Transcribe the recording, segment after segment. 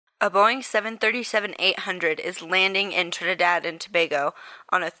A Boeing 737-800 is landing in Trinidad and Tobago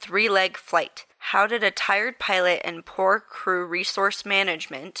on a 3-leg flight. How did a tired pilot and poor crew resource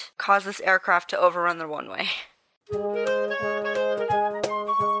management cause this aircraft to overrun the runway?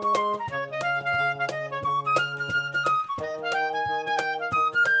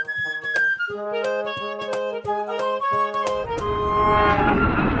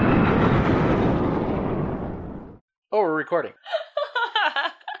 Oh, we're recording.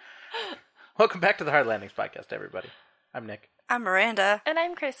 Welcome back to the Hard Landings podcast, everybody. I'm Nick. I'm Miranda. And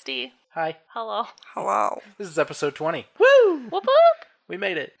I'm Christy. Hi. Hello. Hello. This is episode 20. Woo! Whoop whoop! We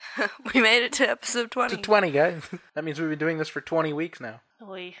made it. We made it to episode 20. To 20, guys. That means we've been doing this for 20 weeks now.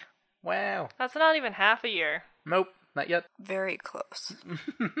 Oy. Wow. That's not even half a year. Nope, not yet. Very close.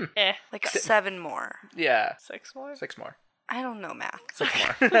 Eh. Like 7 more. Yeah. 6 more? 6 more. I don't know math. 6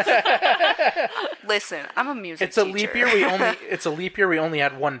 more. Listen, I'm a music It's a teacher. leap year. It's a leap year. We only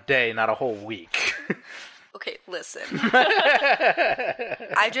had one day, not a whole week. Okay, listen.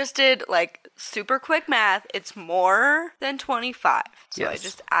 I just did, super quick math. It's more than 25. So I Yes.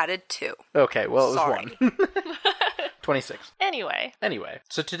 just added 2. Okay, well, it was Sorry. 1. 26. Anyway,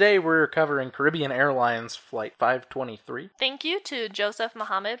 So today we're covering Caribbean Airlines Flight 523. thank you to Joseph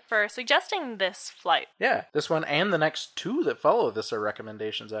Mohammed for suggesting this flight. Yeah, this one and the next 2 that follow this are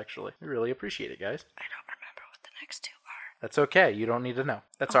recommendations, actually. We really appreciate it, guys. I don't remember what the next 2 are. That's okay. You don't need to know.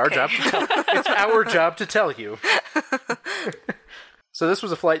 That's our Okay. job to tell. It's our job to tell you. So this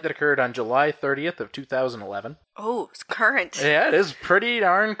was a flight that occurred on July 30th of 2011. Oh, it's current. Yeah, it is pretty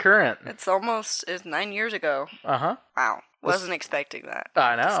darn current. It's 9 years ago. Uh-huh. Wow. Wasn't expecting that.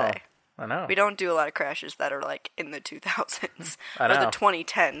 I to know. say. I know. We don't do a lot of crashes that are in the 2000s. I Or know. the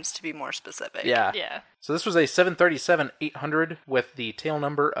 2010s, to be more specific. Yeah. Yeah. So this was a 737-800 with the tail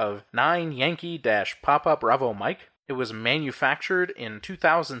number of 9 Yankee-Papa Bravo Mike. It was manufactured in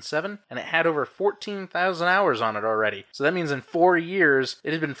 2007, and it had over 14,000 hours on it already. So that means in 4 years,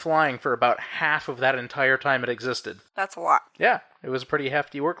 it had been flying for about half of that entire time it existed. That's a lot. Yeah, it was a pretty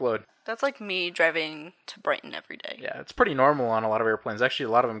hefty workload. That's like me driving to Brighton every day. Yeah, it's pretty normal on a lot of airplanes. Actually,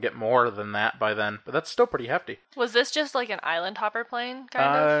 a lot of them get more than that by then, but that's still pretty hefty. Was this just like an island hopper plane,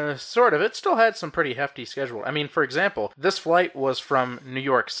 kind of? Sort of. It still had some pretty hefty schedule. I mean, for example, this flight was from New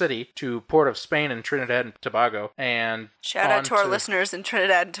York City to Port of Spain in Trinidad and Tobago, and Shout out to our listeners in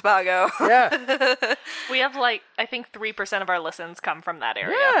Trinidad and Tobago. Yeah, We have I think 3% of our listens come from that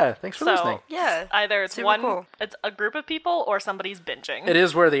area. yeah. Thanks for listening. Yeah. Either it's Super cool. it's a group of people or somebody's binging. It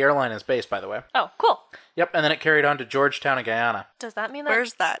is where the airline is based, by the way. Oh, cool. Yep, and then it carried on to Georgetown and Guyana. Does that mean that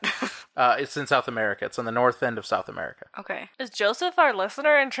Where's that? It's in South America. It's on the north end of South America. Okay. is Joseph our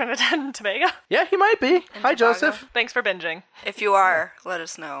listener in Trinidad and Tobago? Yeah, he might be. Hi, Tobago. Joseph. Thanks for binging. If you are, let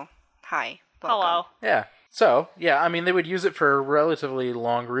us know. Hi. Welcome. Hello. Yeah. So, yeah, I mean, they would use it for relatively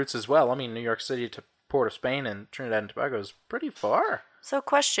long routes as well. I mean, New York City to Port of Spain and Trinidad and Tobago is pretty far. So,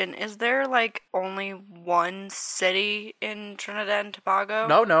 question, is there only one city in Trinidad and Tobago?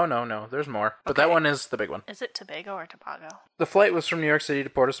 No. There's more. But that Okay. one is the big one. Is it Tobago or Tobago? The flight was from New York City to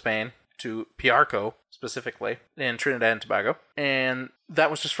Port of Spain, to Piarco, specifically, in Trinidad and Tobago. And that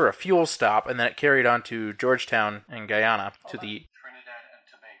was just for a fuel stop, and then it carried on to Georgetown and Guyana to the... Trinidad and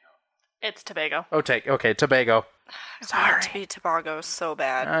Tobago. It's Tobago. Okay, Tobago. I want it to be Tobago so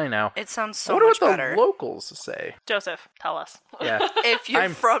bad. I know. It sounds I so wonder much what better. the locals say. Joseph, tell us. Yeah. If you're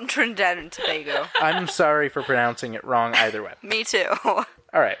I'm- from Trinidad and Tobago. I'm sorry for pronouncing it wrong either way. Me too. All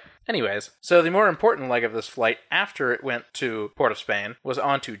right. Anyways, so the more important leg of this flight after it went to Port of Spain was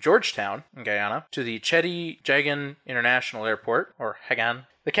on to Georgetown in Guyana to the Cheddi Jagan International Airport, or Hagan.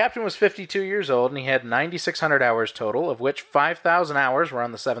 The captain was 52 years old and he had 9,600 hours total, of which 5,000 hours were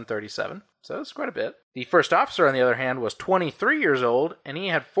on the 737. So that's quite a bit. The first officer, on the other hand, was 23 years old, and he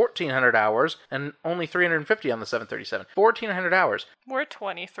had 1,400 hours, and only 350 on the 737. 1,400 hours. We're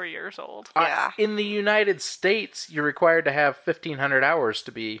 23 years old. Yeah. In the United States, you're required to have 1,500 hours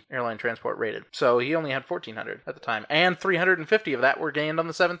to be airline transport rated. So he only had 1,400 at the time, and 350 of that were gained on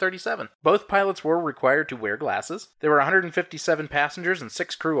the 737. Both pilots were required to wear glasses. There were 157 passengers and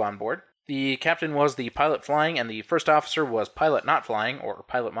 6 crew on board. The captain was the pilot flying, and the first officer was pilot not flying, or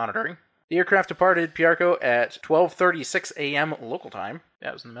pilot monitoring. The aircraft departed Piarco at 12:36 a.m. local time. Yeah,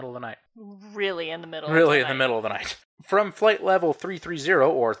 it was in the middle of the night. Really in the middle Really of in the the night. middle of the night. From flight level 330,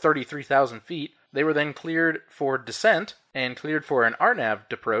 or 33,000 feet, they were then cleared for descent and cleared for an RNAV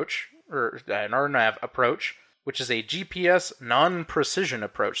approach, which is a GPS non-precision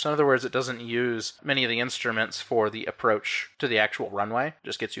approach. So in other words, it doesn't use many of the instruments for the approach to the actual runway. It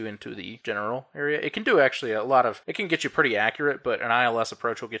just gets you into the general area. It can do actually it can get you pretty accurate, but an ILS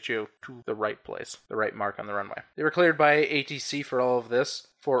approach will get you to the right place, the right mark on the runway. They were cleared by ATC for all of this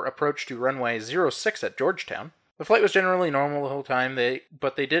for approach to runway 06 at Georgetown. The flight was generally normal the whole time,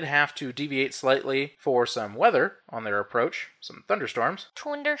 but they did have to deviate slightly for some weather on their approach, some thunderstorms.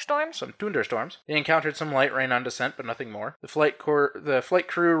 Thunderstorms? They encountered some light rain on descent, but nothing more. The flight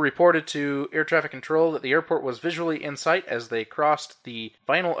crew reported to air traffic control that the airport was visually in sight as they crossed the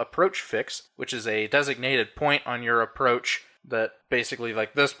final approach fix, which is a designated point on your approach that basically,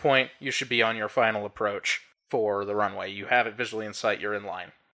 like this point, you should be on your final approach for the runway. You have it visually in sight, you're in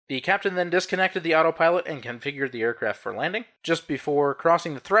line. The captain then disconnected the autopilot and configured the aircraft for landing. Just before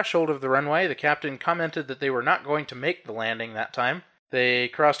crossing the threshold of the runway, the captain commented that they were not going to make the landing that time. They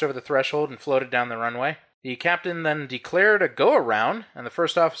crossed over the threshold and floated down the runway. The captain then declared a go-around, and the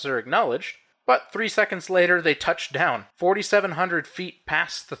first officer acknowledged, but 3 seconds later they touched down, 4,700 feet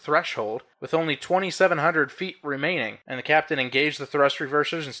past the threshold, with only 2,700 feet remaining, and the captain engaged the thrust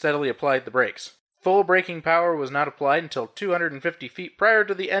reversers and steadily applied the brakes. Full braking power was not applied until 250 feet prior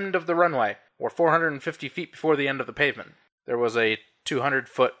to the end of the runway, or 450 feet before the end of the pavement. There was a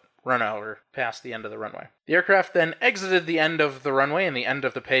 200-foot runover past the end of the runway. The aircraft then exited the end of the runway and the end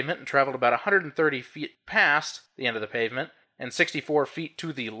of the pavement and traveled about 130 feet past the end of the pavement and 64 feet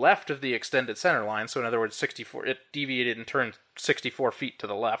to the left of the extended center line. So in other words, it deviated and turned 64 feet to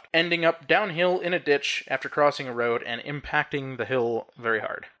the left, ending up downhill in a ditch after crossing a road and impacting the hill very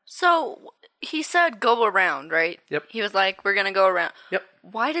hard. So he said go around, right? Yep. He was like, we're going to go around. Yep.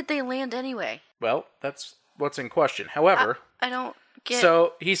 Why did they land anyway? Well, that's what's in question. However, I don't get...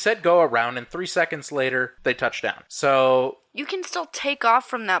 So he said go around, and 3 seconds later, they touched down. So... You can still take off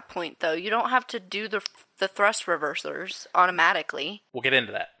from that point, though. You don't have to do the thrust reversers automatically. We'll get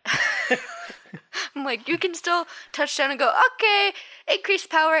into that. I'm like, you can still touch down and go, okay, increase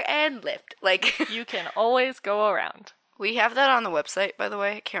power and lift. Like, You can always go around. we have that on the website, by the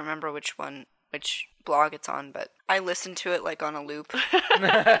way. I can't remember which blog it's on, but I listen to it like on a loop.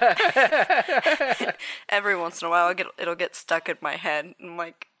 Every once in a while, it'll get stuck in my head. I'm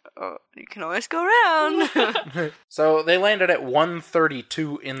like, oh, you can always go around. So they landed at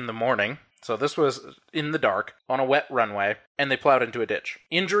 1:32 in the morning. So this was in the dark, on a wet runway, and they plowed into a ditch.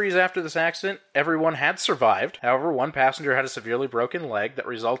 Injuries after this accident, everyone had survived. However, one passenger had a severely broken leg that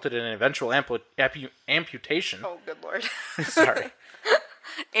resulted in an eventual amputation. Oh, good lord. Sorry.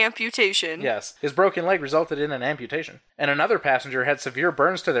 Amputation. Yes. His broken leg resulted in an amputation. And another passenger had severe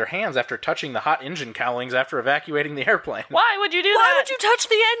burns to their hands after touching the hot engine cowlings after evacuating the airplane. Why would you do Why that? would you touch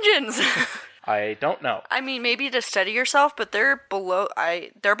the engines? I don't know. I mean, maybe to steady yourself, but they're below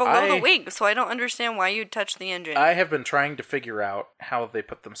the wing, so I don't understand why you'd touch the engine. I have been trying to figure out how they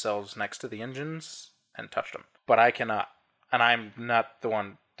put themselves next to the engines and touched them, but I cannot. And I'm not the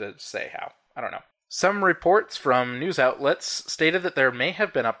one to say how. I don't know. Some reports from news outlets stated that there may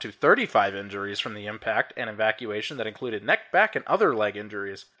have been up to 35 injuries from the impact and evacuation that included neck, back, and other leg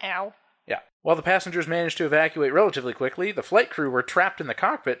injuries. Ow. Yeah. While the passengers managed to evacuate relatively quickly, the flight crew were trapped in the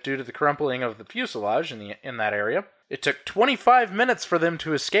cockpit due to the crumpling of the fuselage in that area. It took 25 minutes for them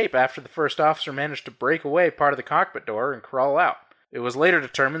to escape after the first officer managed to break away part of the cockpit door and crawl out. It was later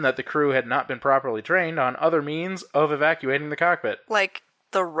determined that the crew had not been properly trained on other means of evacuating the cockpit. Like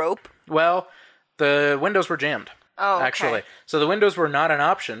the rope? Well, the windows were jammed. Oh, okay. Actually. So the windows were not an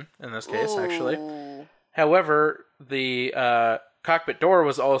option in this case, actually. However, the cockpit door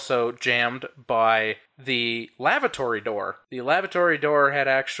was also jammed by the lavatory door. The lavatory door had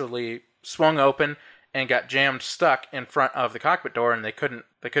actually swung open and got jammed stuck in front of the cockpit door, and they couldn't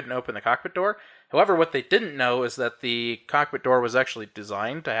open the cockpit door. However, what they didn't know is that the cockpit door was actually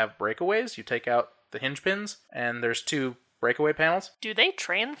designed to have breakaways. You take out the hinge pins, and there's 2 breakaway panels. Do they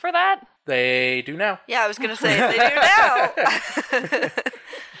train for that? They do now. Yeah, I was going to say, they do now.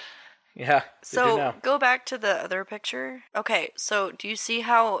 Yeah, they do now. So, go back to the other picture. Okay, so do you see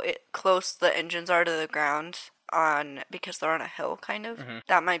how close the engines are to the ground because they're on a hill, kind of? Mm-hmm.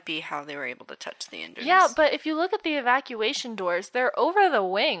 That might be how they were able to touch the engines. Yeah, but if you look at the evacuation doors, they're over the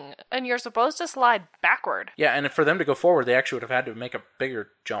wing, and you're supposed to slide backward. Yeah, and for them to go forward, they actually would have had to make a bigger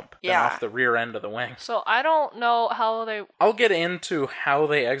jump than off the rear end of the wing. So I don't know how they... I'll get into how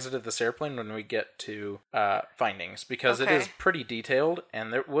they exited this airplane when we get to findings, because it is pretty detailed,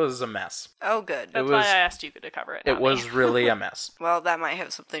 and it was a mess. Oh, good. That's why I asked you to cover it. It was really a mess. Well, that might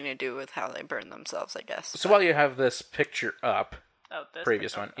have something to do with how they burned themselves, I guess. So while you have this picture up, Oh, this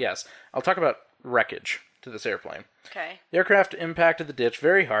previous one, yes, I'll talk about wreckage. to this airplane. Okay. The aircraft impacted the ditch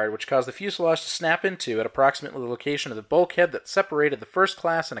very hard, which caused the fuselage to snap in two at approximately the location of the bulkhead that separated the first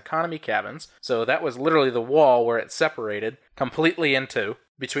class and economy cabins. So that was literally the wall where it separated completely in two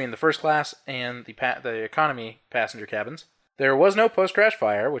between the first class and the economy passenger cabins. There was no post-crash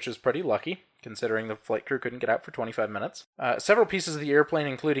fire, which is pretty lucky, considering the flight crew couldn't get out for 25 minutes. Several pieces of the airplane,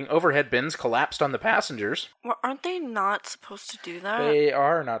 including overhead bins, collapsed on the passengers. Well, aren't they not supposed to do that? They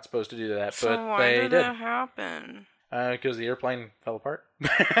are not supposed to do that, So but why they did did. that happen? Because the airplane fell apart.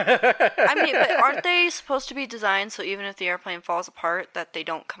 I mean, but aren't they supposed to be designed so even if the airplane falls apart, that they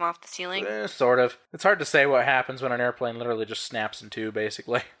don't come off the ceiling? Sort of. It's hard to say what happens when an airplane literally just snaps in two,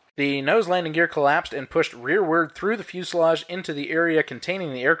 basically. The nose landing gear collapsed and pushed rearward through the fuselage into the area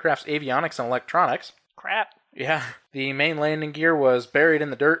containing the aircraft's avionics and electronics. Crap. Yeah. The main landing gear was buried in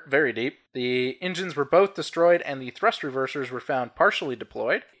the dirt very deep. The engines were both destroyed and the thrust reversers were found partially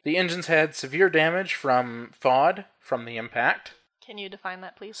deployed. The engines had severe damage from FOD from the impact. Can you define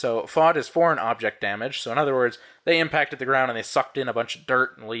that, please? So FOD is foreign object damage. So in other words, they impacted the ground and they sucked in a bunch of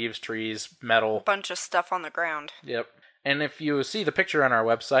dirt and leaves, trees, metal. Bunch of stuff on the ground. Yep. And if you see the picture on our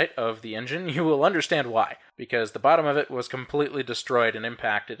website of the engine, you will understand why. Because the bottom of it was completely destroyed and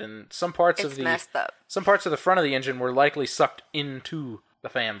impacted, and some parts It's messed up. Some parts of the front of the engine were likely sucked into the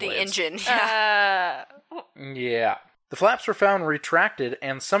fan blades. The engine, yeah. Yeah. The flaps were found retracted,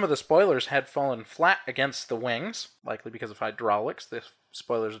 and some of the spoilers had fallen flat against the wings, likely because of hydraulics. The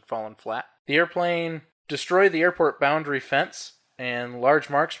spoilers had fallen flat. The airplane destroyed the airport boundary fence, and large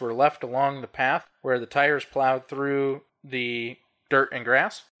marks were left along the path where the tires plowed through the dirt and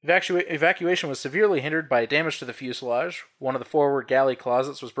grass. Evacuation was severely hindered by damage to the fuselage. One of the forward galley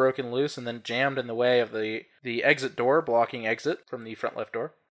closets was broken loose and then jammed in the way of the exit door, blocking exit from the front left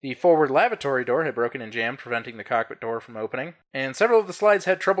door. The forward lavatory door had broken and jammed, preventing the cockpit door from opening. And several of the slides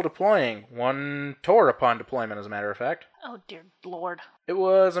had trouble deploying. One tore upon deployment, as a matter of fact. Oh, dear Lord. It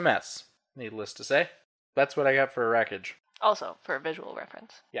was a mess, needless to say. That's what I got for wreckage. Also, for a visual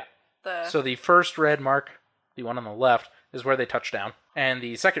reference. Yeah. So the first red mark, the one on the left, is where they touched down. And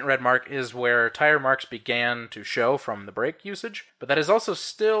the second red mark is where tire marks began to show from the brake usage. But that is also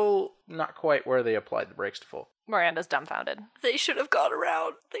still not quite where they applied the brakes to full. Miranda's dumbfounded. They should have got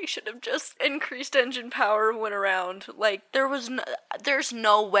around. They should have just increased engine power and went around. Like, there's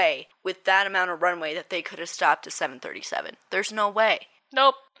no way with that amount of runway that they could have stopped at 737. There's no way.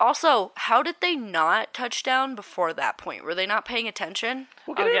 Nope. Also, how did they not touch down before that point? Were they not paying attention?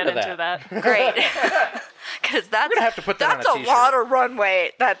 We'll I'll get into that. Great. Because that's gonna have to put that on a that's t-shirt. lot of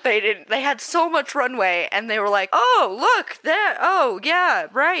runway that they didn't. They had so much runway, and they were like, "Oh, look that! Oh, yeah,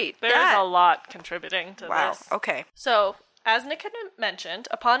 right." There's a lot contributing to Wow. this. Okay. So, as Nick had mentioned,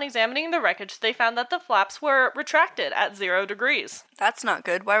 upon examining the wreckage, they found that the flaps were retracted at 0 degrees. That's not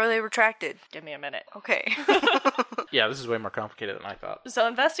good. Why were they retracted? Give me a minute. Okay. Yeah, this is way more complicated than I thought. So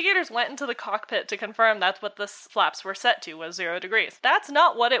investigators went into the cockpit to confirm that's what the flaps were set to, was 0 degrees. That's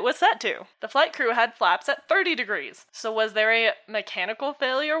not what it was set to. The flight crew had flaps at 30 degrees. So was there a mechanical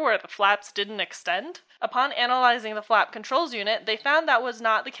failure where the flaps didn't extend? Upon analyzing the flap controls unit, they found that was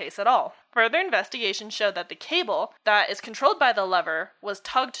not the case at all. Further investigation showed that the cable that is controlled by the lever was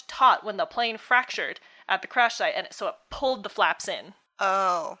tugged taut when the plane fractured at the crash site, and so it pulled the flaps in.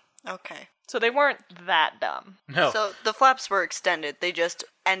 Oh. Okay. So they weren't that dumb. No. So the flaps were extended. They just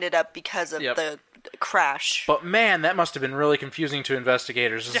ended up because of the crash. But man, that must have been really confusing to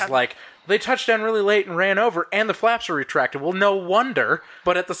investigators. It's Yeah. like, they touched down really late and ran over, and the flaps were retracted. Well, no wonder.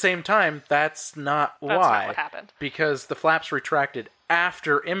 But at the same time, that's not why. That's not what happened. Because the flaps retracted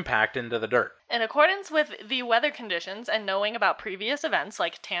after impact into the dirt. In accordance with the weather conditions and knowing about previous events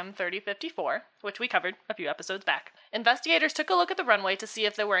like TAM 3054, which we covered a few episodes back, investigators took a look at the runway to see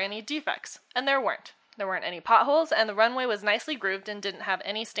if there were any defects, and there weren't. There weren't any potholes, and the runway was nicely grooved and didn't have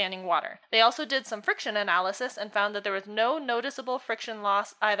any standing water. They also did some friction analysis and found that there was no noticeable friction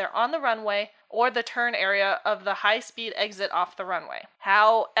loss either on the runway or the turn area of the high-speed exit off the runway.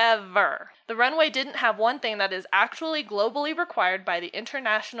 However, the runway didn't have one thing that is actually globally required by the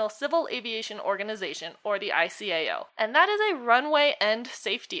International Civil Aviation Organization, or the ICAO, and that is a runway end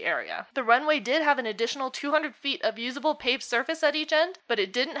safety area. The runway did have an additional 200 feet of usable paved surface at each end, but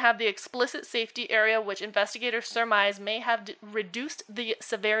it didn't have the explicit safety area which investigators surmise may have reduced the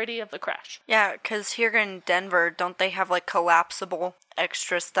severity of the crash. Yeah, because here in Denver, don't they have like collapsible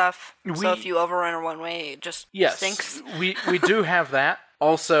extra stuff? So if you overrun a one-way, it just stinks. we do have that.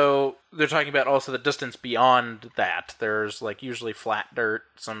 Also, they're talking about also the distance beyond that. There's like usually flat dirt,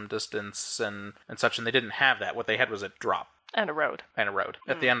 some distance and such, and they didn't have that. What they had was a drop. And a road.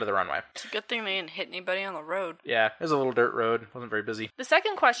 at the end of the runway. It's a good thing they didn't hit anybody on the road. Yeah, it was a little dirt road. Wasn't very busy. The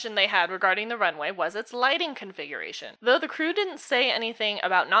second question they had regarding the runway was its lighting configuration. Though the crew didn't say anything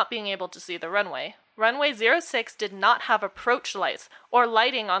about not being able to see the runway, Runway 06 did not have approach lights or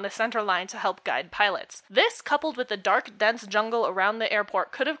lighting on the center line to help guide pilots. This, coupled with the dark, dense jungle around the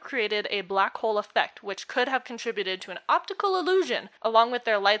airport, could have created a black hole effect, which could have contributed to an optical illusion, along with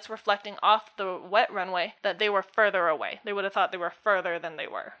their lights reflecting off the wet runway, that they were further away. They would have thought they were further than they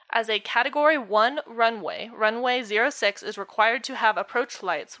were. As a Category 1 runway, Runway 06 is required to have approach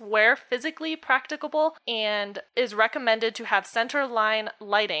lights where physically practicable and is recommended to have center line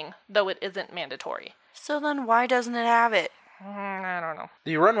lighting, though it isn't mandatory. So then why doesn't it have it? I don't know.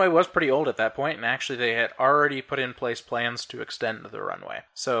 The runway was pretty old at that point, and actually they had already put in place plans to extend the runway.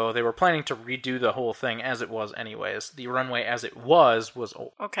 So they were planning to redo the whole thing as it was anyways. The runway as it was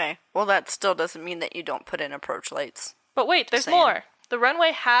old. Okay, well that still doesn't mean that you don't put in approach lights. But wait, there's Saying. more. The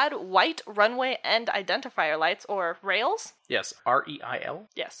runway had white runway end identifier lights, or rails. Yes, REIL?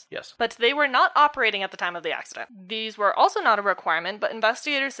 Yes. Yes. But they were not operating at the time of the accident. These were also not a requirement, but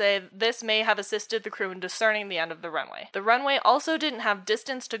investigators say this may have assisted the crew in discerning the end of the runway. The runway also didn't have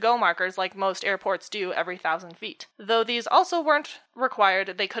distance to go markers like most airports do every 1,000 feet. Though these also weren't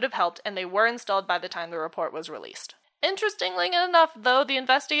required, they could have helped, and they were installed by the time the report was released. Interestingly enough, though, the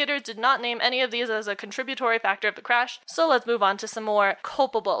investigators did not name any of these as a contributory factor of the crash, so let's move on to some more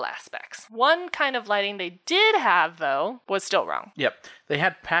culpable aspects. One kind of lighting they did have, though, was still wrong. Yep. They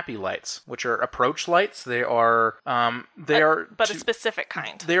had PAPI lights, which are approach lights. They are a specific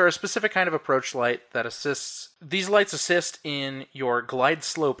kind. They are a specific kind of approach light that assists. These lights assist in your glide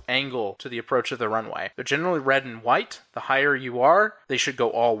slope angle to the approach of the runway. They're generally red and white. The higher you are, they should go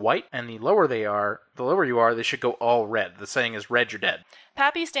all white, and the lower you are, they should go all red. The saying is red, you're dead.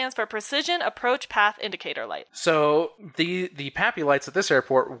 PAPI stands for Precision Approach Path Indicator Light. So the PAPI lights at this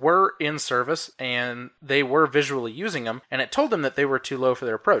airport were in service, and they were visually using them, and it told them that they were too low for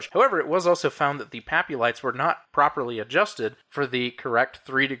their approach. However, it was also found that the PAPI lights were not properly adjusted for the correct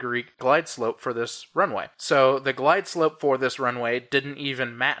 3-degree glide slope for this runway. So the glide slope for this runway didn't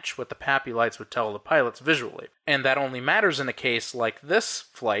even match what the PAPI lights would tell the pilots visually. And that only matters in a case like this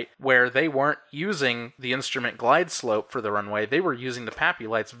flight, where they weren't using the instrument glide slope for the runway, they were using the PAPI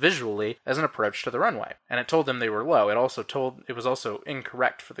lights visually as an approach to the runway. And it told them they were low. It was also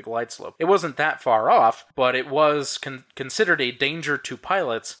incorrect for the glide slope. It wasn't that far off, but it was considered a danger to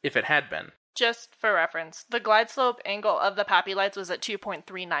pilots if it had been. Just for reference, the glide slope angle of the PAPI lights was at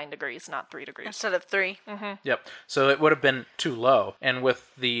 2.39 degrees, not 3 degrees. Instead of 3. Mm-hmm. Yep. So it would have been too low. And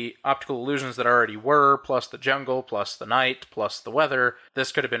with the optical illusions that already were, plus the jungle, plus the night, plus the weather,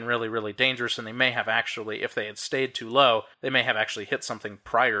 this could have been really, really dangerous, and they may have actually, if they had stayed too low, they may have actually hit something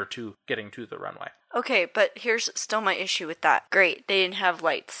prior to getting to the runway. Okay, but here's still my issue with that. Great, they didn't have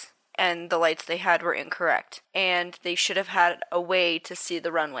lights, and the lights they had were incorrect, and they should have had a way to see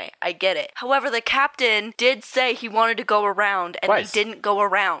the runway. I get it. However, the captain did say he wanted to go around, and Twice. they didn't go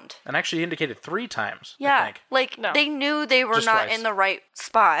around. And actually indicated 3 times, I Yeah, think. like, No. they knew they were Just not twice. in the right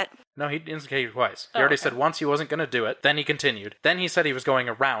spot. No, he indicated twice. He Oh, already okay. said once he wasn't going to do it, then he continued. Then he said he was going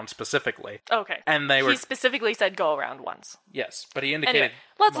around specifically. Okay. And they were... He specifically said go around once. Yes, but he indicated... Anyway,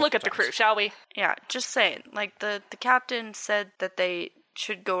 let's multiple look at the times. crew, shall we? Yeah, just saying. Like, the captain said that they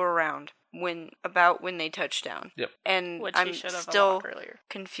should go around when they touched down. Yep. And Which I'm he should have still unlocked earlier.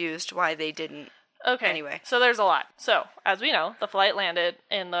 confused why they didn't. Okay. Anyway. So there's a lot. So, as we know, the flight landed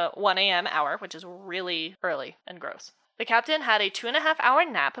in the 1 a.m. hour, which is really early and gross. The captain had a 2.5-hour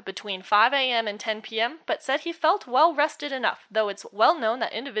nap between 5 a.m. and 10 p.m., but said he felt well rested enough, though it's well known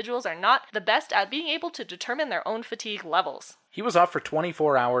that individuals are not the best at being able to determine their own fatigue levels. He was off for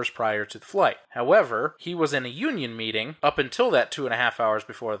 24 hours prior to the flight. However, he was in a union meeting up until that 2.5 hours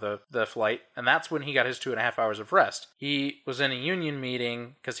before the flight, and that's when he got his 2.5 hours of rest. He was in a union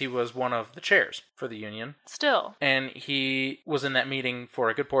meeting because he was one of the chairs for the union. Still. And he was in that meeting for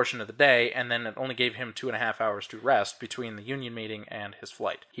a good portion of the day, and then it only gave him 2.5 hours to rest between the union meeting and his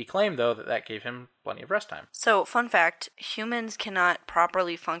flight. He claimed, though, that gave him plenty of rest time. So, fun fact, humans cannot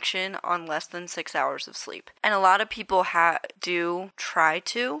properly function on less than 6 hours of sleep. And a lot of people do try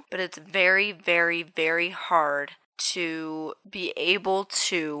to, but it's very, very, very hard to be able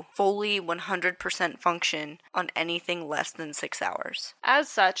to fully 100% function on anything less than 6 hours. As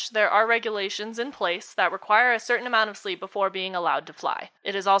such, there are regulations in place that require a certain amount of sleep before being allowed to fly.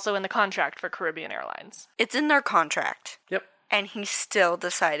 It is also in the contract for Caribbean Airlines. It's in their contract. Yep. And he still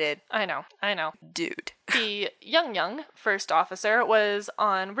decided, I know. dude. The young first officer was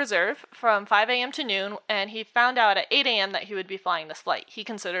on reserve from 5 a.m. to noon, and he found out at 8 a.m. that he would be flying this flight. He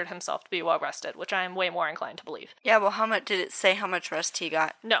considered himself to be well rested, which I am way more inclined to believe. Yeah, well, how much did it say how much rest he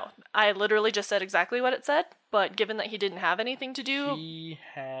got? No, I literally just said exactly what it said, but given that he didn't have anything to do, He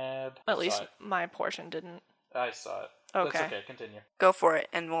had... at least my portion didn't. I saw it. Okay. That's okay, continue. Go for it,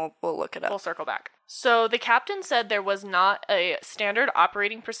 and we'll look it up. We'll circle back. So the captain said there was not a standard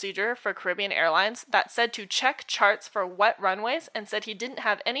operating procedure for Caribbean Airlines that said to check charts for wet runways, and said he didn't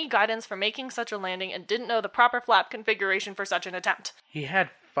have any guidance for making such a landing and didn't know the proper flap configuration for such an attempt. He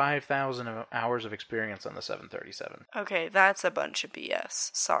had 5,000 hours of experience on the 737. Okay, that's a bunch of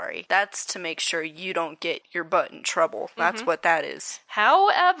BS. Sorry. That's to make sure you don't get your butt in trouble. That's what that is.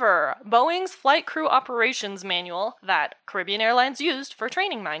 However, Boeing's Flight Crew Operations Manual, that Caribbean Airlines used for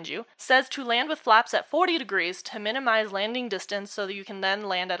training, mind you, says to land with flaps at 40 degrees to minimize landing distance so that you can then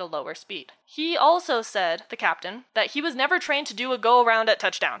land at a lower speed. He also said, the captain, that he was never trained to do a go-around at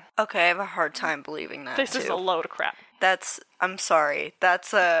touchdown. Okay, I have a hard time believing that, This is a load of crap. I'm sorry.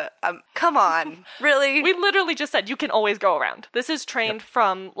 Come on. Really? We literally just said you can always go around. This is trained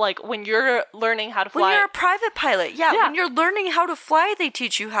from, like, when you're learning how to fly. When you're a private pilot, yeah. Yeah. When you're learning how to fly, they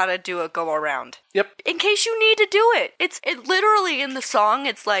teach you how to do a go-around. Yep. In case you need to do it. It literally in the song,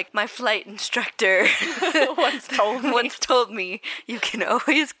 it's like, my flight instructor once told me you can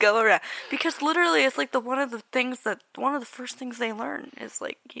always go around. Because literally it's like one of the first things they learn is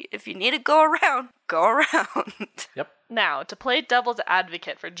like, if you need to go around, go around. Yep. Now, to play devil's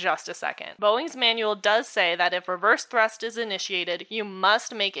advocate for just a second, Boeing's manual does say that if reverse thrust is initiated, you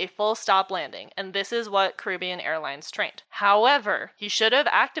must make a full stop landing, and this is what Caribbean Airlines trained. However, he should have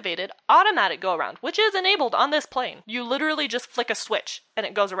activated automatic go-around, which is enabled on this plane. You literally just flick a switch, and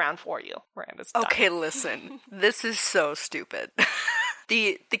it goes around for you. Miranda's done. Okay, listen. This is so stupid.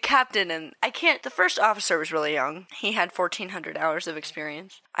 The captain the first officer was really young. He had 1,400 hours of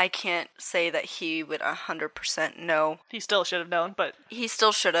experience. I can't say that he would 100% know. He still should have known, but He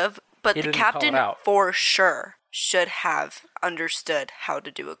still should have, but He the didn't call it captain out. for sure should have understood how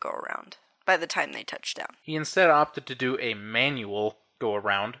to do a go-around by the time they touched down. He instead opted to do a manual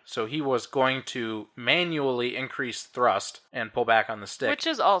go-around, so he was going to manually increase thrust and pull back on the stick. which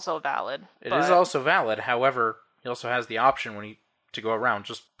is also valid. It is also valid, however, he also has the option to go around,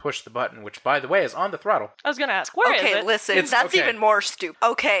 just push the button, which, by the way, is on the throttle. I was gonna ask, where is Okay, it? listen, that's okay. even more stupid.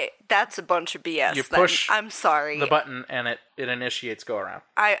 Okay, that's a bunch of BS. You then. push I'm sorry. the button, and it initiates go-around.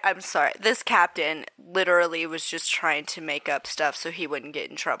 I'm sorry. This captain literally was just trying to make up stuff so he wouldn't get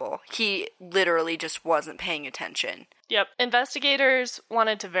in trouble. He literally just wasn't paying attention. Yep. Investigators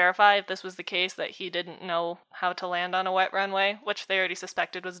wanted to verify if this was the case, that he didn't know how to land on a wet runway, which they already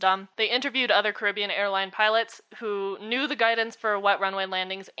suspected was dumb. They interviewed other Caribbean airline pilots who knew the guidance for wet runway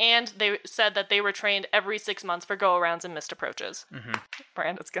landings, and they said that they were trained every 6 months for go-arounds and missed approaches.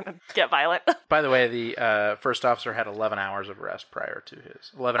 Brandon's gonna get violent. By the way, the first officer had 11 hours of rest prior to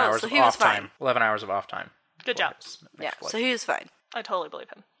his 11 hours so of he was off time. fine. 11 hours of off time. Good job. Yeah, so he was fine. I totally believe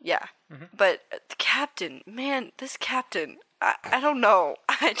him. Yeah. But the captain, man, this captain, I don't know.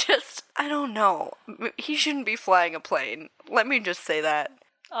 I don't know. He shouldn't be flying a plane. Let me just say that.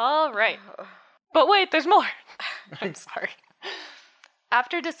 All right. But wait, there's more. I'm sorry.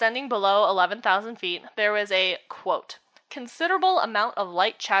 After descending below 11,000 feet, there was a, quote, considerable amount of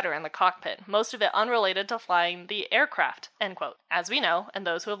light chatter in the cockpit, most of it unrelated to flying the aircraft, end quote. As we know, and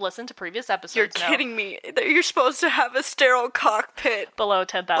those who have listened to previous episodes You're know, kidding me. That you're supposed to have a sterile cockpit below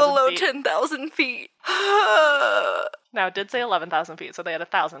 10,000 below feet. 10,000 feet. Now, it did say 11,000 feet, so they had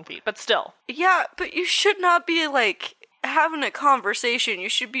 1,000 feet, but still. Yeah, but you should not be, like, having a conversation. You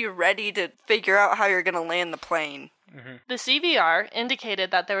should be ready to figure out how you're gonna land the plane. The CVR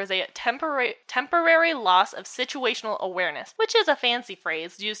indicated that there was a temporary loss of situational awareness, which is a fancy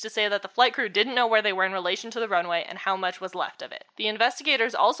phrase used to say that the flight crew didn't know where they were in relation to the runway and how much was left of it. The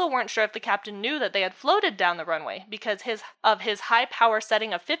investigators also weren't sure if the captain knew that they had floated down the runway because of his high power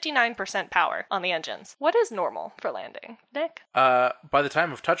setting of 59% power on the engines. What is normal for landing, Nick? By the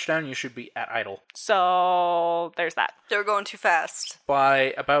time of touchdown, you should be at idle. So there's that. They're going too fast.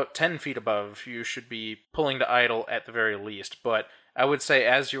 By about 10 feet above, you should be pulling to idle at the very least, but I would say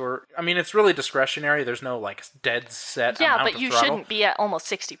it's really discretionary. There's no, like, dead set amount but of you throttle. shouldn't be at almost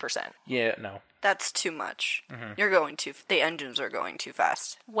 60%. Yeah, no. That's too much. Mm-hmm. The engines are going too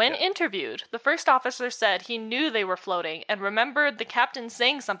fast. When interviewed, the first officer said he knew they were floating and remembered the captain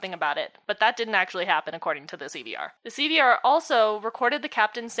saying something about it, but that didn't actually happen according to the CVR. The CVR also recorded the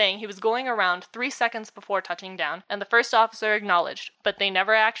captain saying he was going around 3 seconds before touching down, and the first officer acknowledged, but they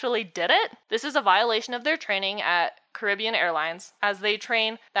never actually did it? This is a violation of their training at Caribbean Airlines, as they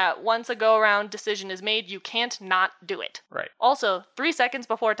train that once a go-around decision is made, you can't not do it. Right. Also, 3 seconds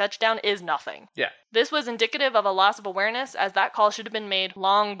before touchdown is nothing. Yeah. This was indicative of a loss of awareness, as that call should have been made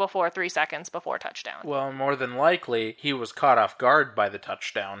long before 3 seconds before touchdown. Well, more than likely, he was caught off guard by the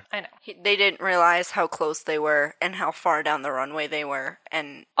touchdown. I know. They didn't realize how close they were and how far down the runway they were,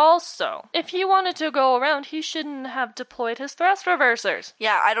 and Also, if he wanted to go around, he shouldn't have deployed his thrust reversers.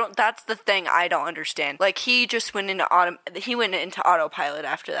 yeah, that's the thing I don't understand. Like, he just went into autopilot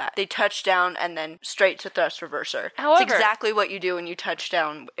after that. They touched down and then straight to thrust reverser. However, it's exactly what you do when you touch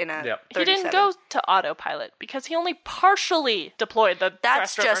down in a Yep. 37. He didn't go to autopilot because he only partially deployed the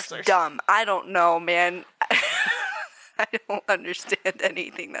That's thrust just reversers. dumb. I don't know, man. I don't understand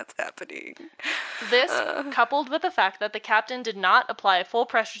anything that's happening. This, coupled with the fact that the captain did not apply full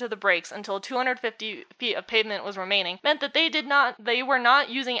pressure to the brakes until 250 feet of pavement was remaining, meant that they were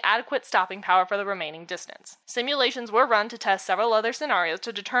not using adequate stopping power for the remaining distance. Simulations were run to test several other scenarios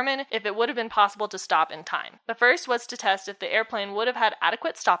to determine if it would have been possible to stop in time. The first was to test if the airplane would have had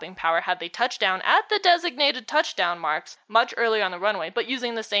adequate stopping power had they touched down at the designated touchdown marks much earlier on the runway, but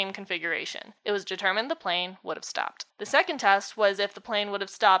using the same configuration. It was determined the plane would have stopped. The second test was if the plane would have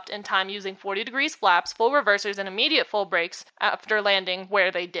stopped in time using 40 degrees flaps, full reversers, and immediate full brakes after landing where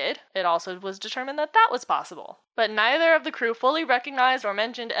they did. It also was determined that that was possible. But neither of the crew fully recognized or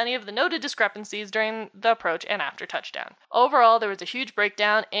mentioned any of the noted discrepancies during the approach and after touchdown. Overall, there was a huge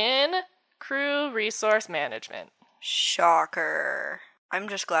breakdown in crew resource management. Shocker. I'm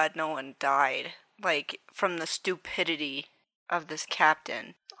just glad no one died, like, from the stupidity of this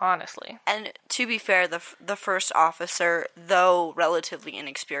captain. Honestly. And to be fair, the first officer, though relatively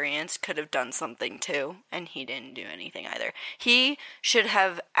inexperienced, could have done something too, and he didn't do anything either. He should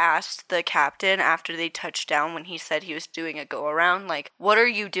have asked the captain after they touched down when he said he was doing a go-around, like, what are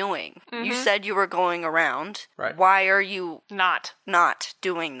you doing? Mm-hmm. You said you were going around. Right. Why are you Not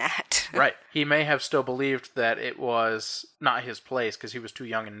doing that? Right. He may have still believed that it was not his place because he was too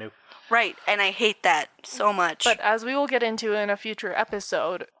young and new. Right, and I hate that so much. But as we will get into in a future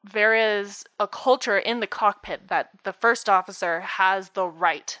episode, there is a culture in the cockpit that the first officer has the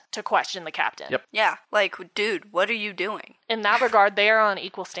right to question the captain. Yep. yeah, like, dude, what are you doing? In that regard, they are on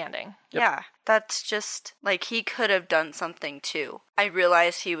equal standing. Yep. Yeah, that's just, like, he could have done something too. I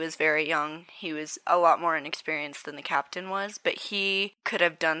realized he was very young. He was a lot more inexperienced than the captain was, but he could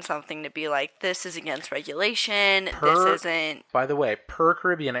have done something to be like, this is against regulation, this isn't... By the way, per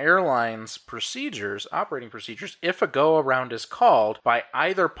Caribbean Airlines procedures, operating procedures, if a go-around is called by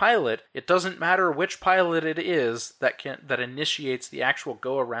either pilot, it doesn't matter which pilot it is that initiates the actual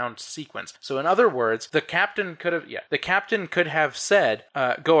go-around sequence. So in other words, the captain could have said,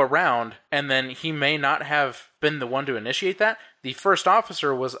 go around, and then he may not have been the one to initiate that. The first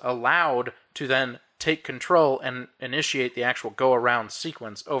officer was allowed to then take control and initiate the actual go-around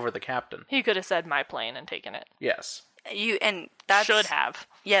sequence over the captain. He could have said my plane and taken it. Yes. Should have.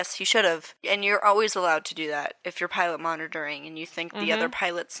 Yes, he should have. And you're always allowed to do that if you're pilot monitoring and you think the other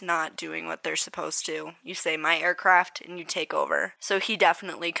pilot's not doing what they're supposed to. You say, my aircraft, and you take over. So he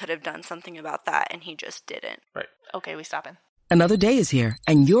definitely could have done something about that, and he just didn't. Right. Okay, we stopping. Another day is here,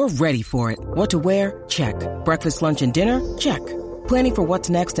 and you're ready for it. What to wear? Check. Breakfast, lunch, and dinner? Check. Planning for what's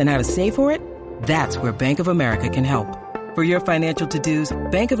next and how to save for it? That's where Bank of America can help. For your financial to-dos,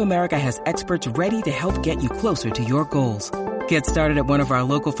 Bank of America has experts ready to help get you closer to your goals. Get started at one of our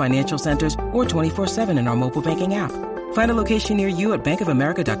local financial centers or 24/7 in our mobile banking app. Find a location near you at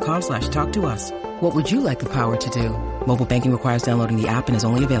bankofamerica.com/talktous. What would you like the power to do? Mobile banking requires downloading the app and is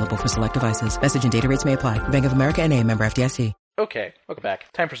only available for select devices. Message and data rates may apply. Bank of America N.A., member FDIC. Okay, welcome back.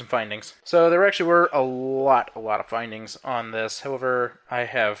 Time for some findings. So there actually were a lot of findings on this. However, I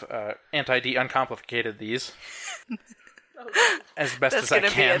have anti-de-uncomplicated these as best as I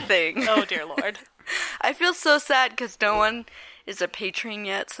That's can. gonna be a thing. Oh, dear Lord. I feel so sad because no one is a patron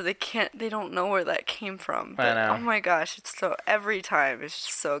yet, so they don't know where that came from. But, I know. Oh my gosh, every time it's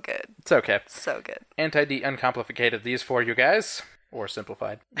just so good. It's okay. So good. Anti-de-uncomplicated these for you guys. Or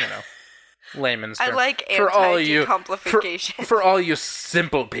simplified, layman's term. I like anti-decomplification. For all you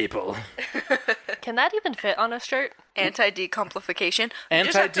simple people. Can that even fit on a shirt? Anti-decomplification.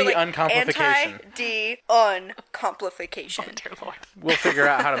 Anti-de-uncomplification. Anti-de-uncomplification. Oh, dear Lord. We'll figure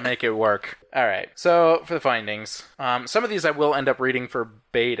out how to make it work. All right. So for the findings, some of these I will end up reading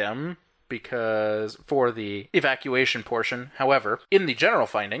verbatim because for the evacuation portion. However, in the general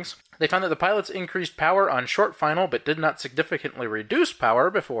findings, They found that the pilots increased power on short final, but did not significantly reduce power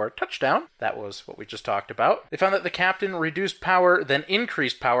before touchdown. That was what we just talked about. They found that the captain reduced power, then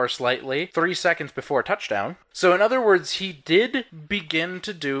increased power slightly 3 seconds before touchdown. So in other words, he did begin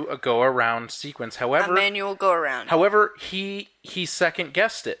to do a go-around sequence. However, A manual go-around. However, he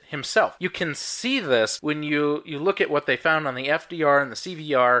second-guessed it himself. You can see this when you look at what they found on the FDR and the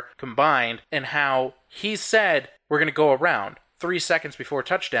CVR combined, and how he said, we're going to go around 3 seconds before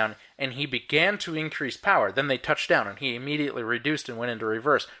touchdown, and he began to increase power. Then they touched down, and he immediately reduced and went into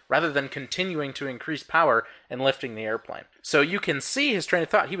reverse, rather than continuing to increase power and lifting the airplane. So you can see his train of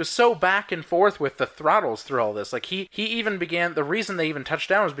thought. He was so back and forth with the throttles through all this. Like, he even began, the reason they even touched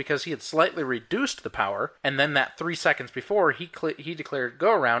down was because he had slightly reduced the power, and then that 3 seconds before, he declared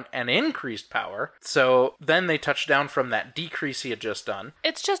go-around and increased power. So then they touched down from that decrease he had just done.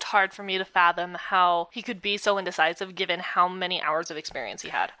 It's just hard for me to fathom how he could be so indecisive given how many hours of experience he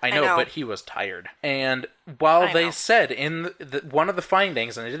had. I know, but he was tired. And while they said in one of the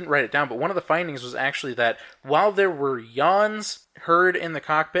findings, and I didn't write it down, but one of the findings was actually that while there were yawns heard in the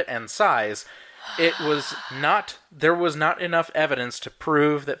cockpit and sighs, there was not enough evidence to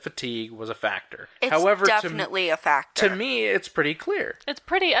prove that fatigue was a factor. It's However, definitely a factor. To me, it's pretty clear. It's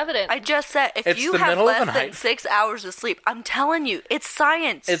pretty evident. I just said, if It's you the have middle of less the than night. 6 hours of sleep, I'm telling you, it's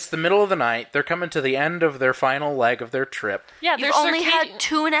science. It's the middle of the night. They're coming to the end of their final leg of their trip. Yeah, You've only had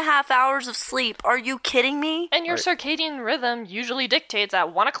 2.5 hours of sleep. Are you kidding me? And your circadian rhythm usually dictates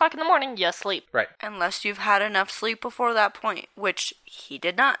at 1 o'clock in the morning, you sleep. Right. Unless you've had enough sleep before that point, which he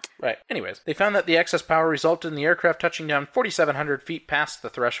did not. Right. Anyways, they found that the excess power resulted in the aircraft touching down 4,700 feet past the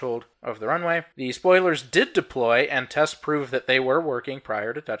threshold of the runway. The spoilers did deploy, and tests proved that they were working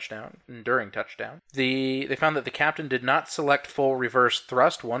prior to touchdown and during touchdown. They found that the captain did not select full reverse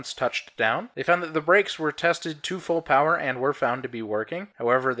thrust once touched down. They found that the brakes were tested to full power and were found to be working.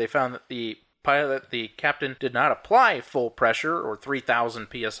 However, they found that the captain did not apply full pressure, or 3,000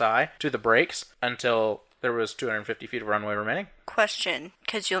 psi, to the brakes until there was 250 feet of runway remaining. Question,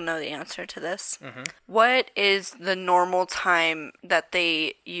 because you'll know the answer to this. Mm-hmm. What is the normal time that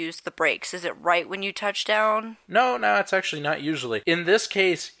they use the brakes? Is it right when you touch down? No, it's actually not usually. In this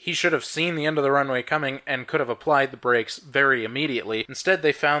case, he should have seen the end of the runway coming and could have applied the brakes very immediately. Instead,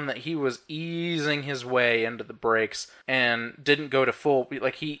 they found that he was easing his way into the brakes and didn't go to full,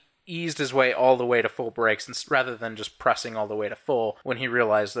 like he eased his way all the way to full brakes rather than just pressing all the way to full when he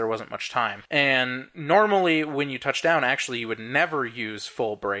realized there wasn't much time. And normally when you touch down, actually you would never use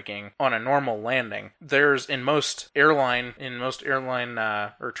full braking on a normal landing. There's in most airline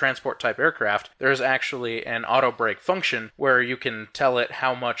or transport type aircraft, there's actually an auto brake function where you can tell it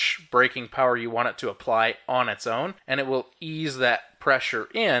how much braking power you want it to apply on its own, and it will ease that pressure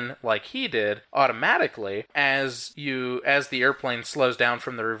in, like he did, automatically as the airplane slows down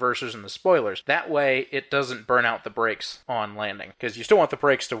from the reversers and the spoilers. That way it doesn't burn out the brakes on landing, because you still want the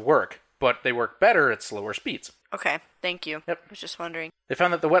brakes to work, but they work better at slower speeds. Okay, thank you. Yep. I was just wondering. They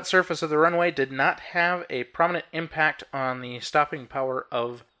found that the wet surface of the runway did not have a prominent impact on the stopping power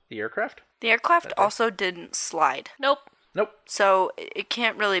of the aircraft. The aircraft also didn't slide. Nope. So it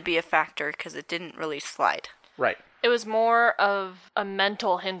can't really be a factor because it didn't really slide. Right. It was more of a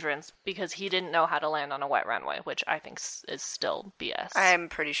mental hindrance because he didn't know how to land on a wet runway, which I think is still BS. I'm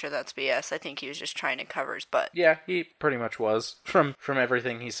pretty sure that's BS. I think he was just trying to cover his butt. Yeah, he pretty much was, from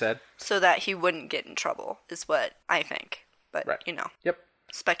everything he said. So that he wouldn't get in trouble, is what I think. But, Right. Yep.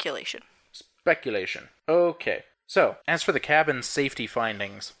 Speculation. Speculation. Okay. So, as for the cabin safety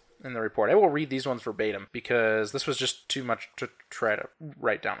findings in the report, I will read these ones verbatim because this was just too much to try to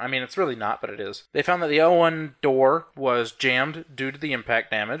write down. I mean, it's really not, but it is. They found that the L1 door was jammed due to the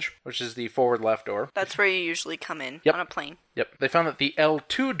impact damage, which is the forward left door. That's where you usually come in Yep. on a plane. Yep. They found that the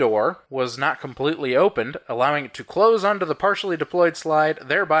L2 door was not completely opened, allowing it to close onto the partially deployed slide,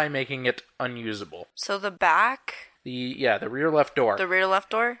 thereby making it unusable. So the back, The rear left door. the rear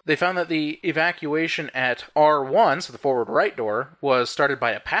left door? They found that the evacuation at R1, so the forward right door, was started by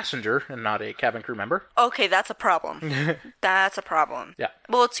a passenger and not a cabin crew member. Okay, that's a problem. That's a problem. Yeah.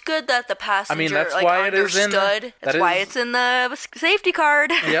 Well, it's good that the passenger that's why it is in the- understood. That's why it's in the safety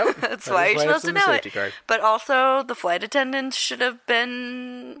card. Yep. That's That why is you're why supposed it's to in the know safety it. card. But also, the flight attendants should have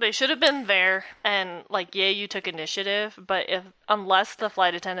been... They should have been there, and you took initiative, but unless the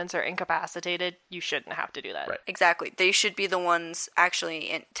flight attendants are incapacitated, you shouldn't have to do that. Right. Exactly. They should be the ones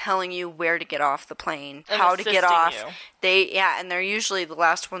actually telling you where to get off the plane, And how to get assisting off. you. And they're usually the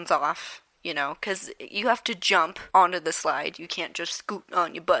last ones off. you know, because you have to jump onto the slide. You can't just scoot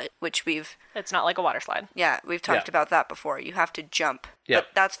on your butt, which It's not like a water slide. we've talked about that before. You have to jump. Yep.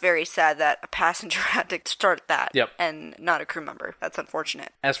 But that's very sad that a passenger had to start that. Yep. And not a crew member. That's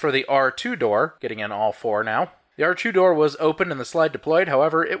unfortunate. As for the R2 door, getting in all four now, the R2 door was open and the slide deployed.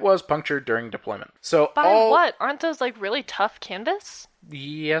 However, it was punctured during deployment. So By what? Aren't those like really tough canvas?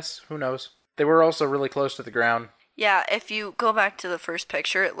 Yes, who knows? They were also really close to the ground. Yeah, if you go back to the first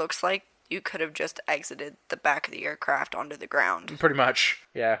picture, it looks like you could have just exited the back of the aircraft onto the ground. Pretty much.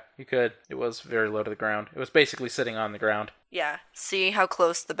 Yeah, you could. It was very low to the ground. It was basically sitting on the ground. Yeah, see how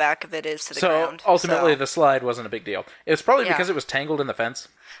close the back of it is to the So ground. ultimately, the slide wasn't a big deal. It was probably because it was tangled in the fence.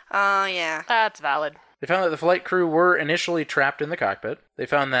 Yeah. That's valid. They found that the flight crew were initially trapped in the cockpit. They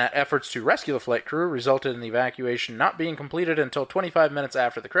found that efforts to rescue the flight crew resulted in the evacuation not being completed until 25 minutes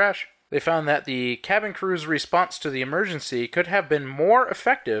after the crash. They found that the cabin crew's response to the emergency could have been more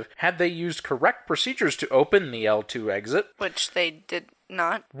effective had they used correct procedures to open the L2 exit. Which they did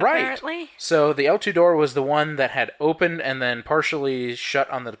not, Right. apparently. So the L2 door was the one that had opened and then partially shut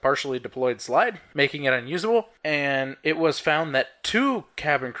on the partially deployed slide, making it unusable. And it was found that 2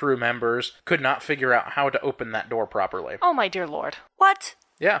 cabin crew members could not figure out how to open that door properly. Oh my dear lord. What?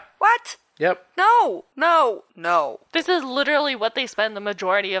 Yeah. What? Yep. No. No. No. This is literally what they spend the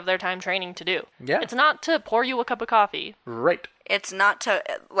majority of their time training to do. Yeah. It's not to pour you a cup of coffee. Right. It's not to,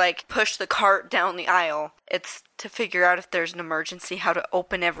 like, push the cart down the aisle. It's to figure out if there's an emergency, how to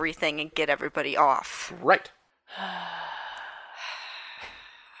open everything and get everybody off. Right.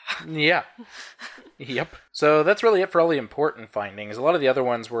 Yeah. Yep. So that's really it for all the important findings. A lot of the other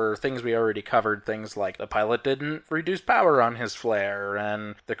ones were things we already covered, things like the pilot didn't reduce power on his flare,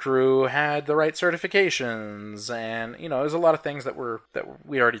 and the crew had the right certifications, and, you know, there's a lot of things that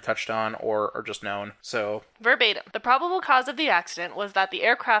we already touched on or are just known. So Verbatim. The probable cause of the accident was that the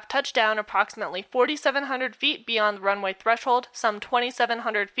aircraft touched down approximately 4,700 feet beyond the runway threshold, some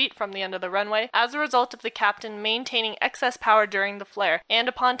 2,700 feet from the end of the runway, as a result of the captain maintaining excess power during the flare, and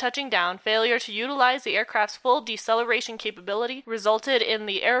upon touching down, failure to utilize the aircraft's full deceleration capability resulted in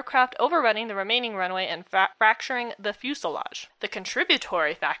the aircraft overrunning the remaining runway and fracturing the fuselage. The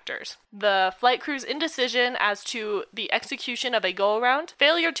contributory factors: the flight crew's indecision as to the execution of a go-around,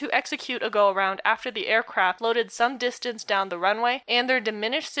 failure to execute a go-around after the aircraft floated some distance down the runway, and their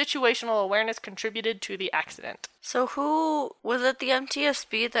diminished situational awareness contributed to the accident. So who, was it the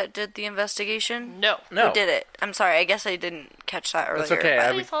MTSB that did the investigation? No. Who did it? I'm sorry, I guess I didn't catch that earlier. That's okay.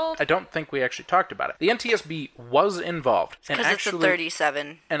 but- Please hold. I don't think we actually talked about it. The NTSB was involved. Because it's a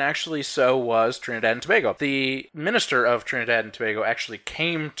 37. And actually so was Trinidad and Tobago. The minister of Trinidad and Tobago actually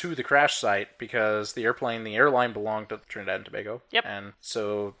came to the crash site because the airline belonged to Trinidad and Tobago. Yep. And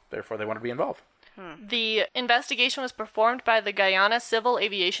so, therefore, they wanted to be involved. The investigation was performed by the Guyana Civil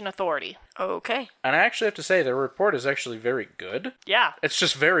Aviation Authority. Okay. And I actually have to say, the report is actually very good. Yeah. It's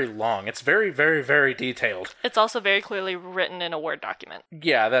just very long. It's very, very, very detailed. It's also very clearly written in a Word document.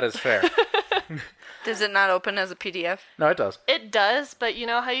 Yeah, that is fair. Does it not open as a PDF? No, it does. It does, but you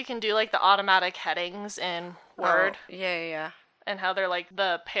know how you can do like the automatic headings in Word? Oh, yeah. And how they're like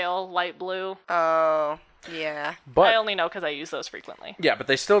the pale light blue? Oh, yeah. But I only know because I use those frequently. yeah, but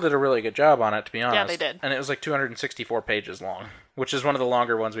they still did a really good job on it, to be honest. they did. And it was like 264 pages long, which is one of the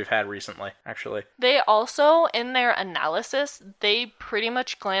longer ones we've had recently, actually. They also, in their analysis, they pretty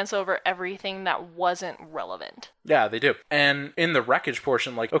much glance over everything that wasn't relevant. Yeah, they do. And in the wreckage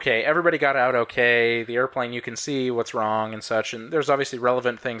portion, like, okay, everybody got out okay, the airplane, you can see what's wrong and such, and there's obviously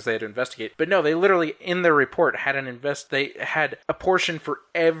relevant things they had to investigate. But no, they literally, in their report, they had a portion for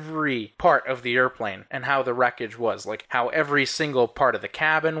every part of the airplane and how the wreckage was. Like, how every single part of the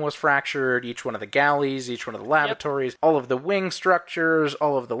cabin was fractured, each one of the galleys, each one of the lavatories, all of the wing structures,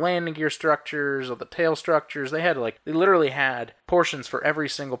 all of the landing gear structures, all the tail structures. They literally had portions for every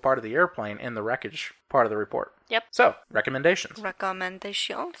single part of the airplane in the wreckage part of the report. Yep. So, recommendations.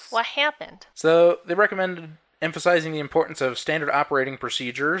 Recommendations? What happened? So, they recommended emphasizing the importance of standard operating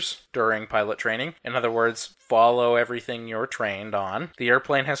procedures during pilot training. In other words, follow everything you're trained on. The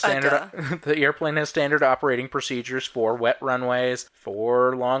airplane has standard operating procedures for wet runways,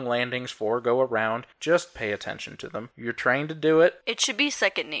 for long landings, for go around. Just pay attention to them. You're trained to do it. It should be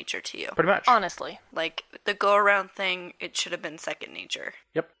second nature to you. Pretty much. Honestly. Like, the go-around thing, it should have been second nature.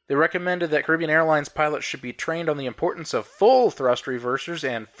 Yep. They recommended that Caribbean Airlines pilots should be trained on the importance of full thrust reversers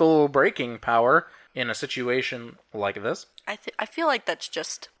and full braking power in a situation like this. I feel like that's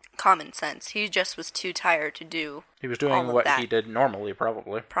just common sense. He just was too tired to do He was all doing of what that. he did normally,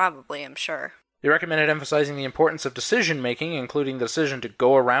 probably. Probably, I'm sure. They recommended emphasizing the importance of decision-making, including the decision to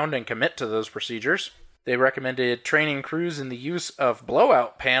go around and commit to those procedures. They recommended training crews in the use of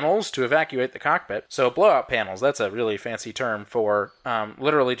blowout panels to evacuate the cockpit. So blowout panels, that's a really fancy term for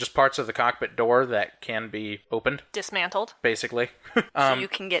literally just parts of the cockpit door that can be opened, Dismantled. basically. So you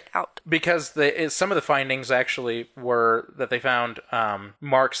can get out. Because some of the findings actually were that they found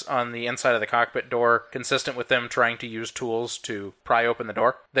marks on the inside of the cockpit door consistent with them trying to use tools to pry open the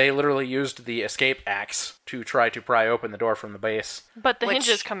door. They literally used the escape axe to try to pry open the door from the base. But the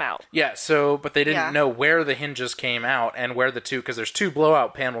hinges come out. Yeah, but they didn't know where the hinges came out and where because there's 2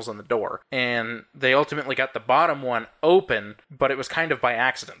 blowout panels on the door. And they ultimately got the bottom one open, but it was kind of by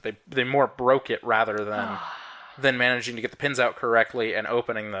accident. They more broke it rather than managing to get the pins out correctly and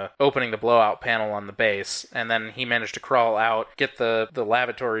opening the blowout panel on the base. And then he managed to crawl out, get the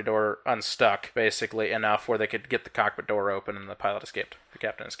lavatory door unstuck, basically, enough where they could get the cockpit door open and the pilot escaped. The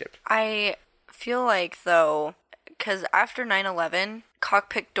captain escaped. I feel like, though, because after 9/11,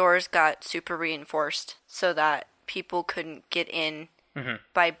 cockpit doors got super reinforced so that people couldn't get in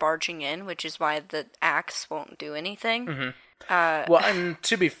by barging in, which is why the axe won't do anything. Well, and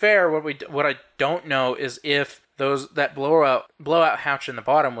to be fair, what I don't know is if that blowout hatch in the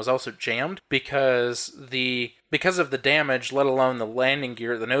bottom was also jammed because of the damage, let alone the landing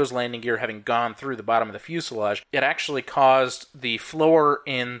gear, the nose landing gear having gone through the bottom of the fuselage. It actually caused the floor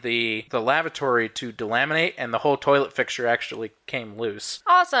in the lavatory to delaminate, and the whole toilet fixture actually came loose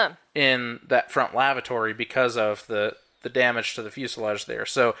Awesome. in that front lavatory because of the damage to the fuselage there.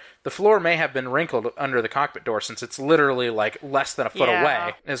 So the floor may have been wrinkled under the cockpit door since it's literally like less than a foot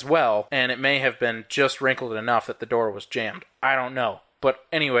away as well, and it may have been just wrinkled enough that the door was jammed. I don't know. But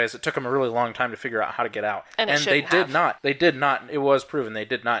anyways, it took them a really long time to figure out how to get out. And they did not. They did not. It was proven they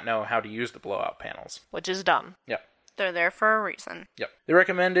did not know how to use the blowout panels. Which is dumb. Yep. They're there for a reason. Yep. They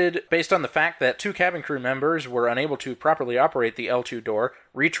recommended, based on the fact that 2 cabin crew members were unable to properly operate the L2 door,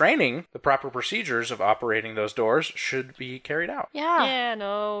 retraining the proper procedures of operating those doors should be carried out. Yeah,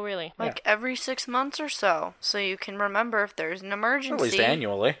 no, really. Like every 6 months or so you can remember if there's an emergency. At least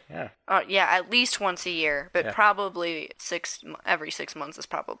annually, yeah. Yeah, at least once a year, but probably every 6 months is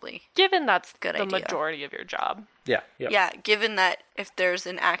probably Given that's good the idea. majority of your job. Yeah. Yep. Yeah, given that if there's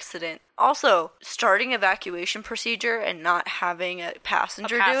an accident. Also, starting evacuation procedure and not having a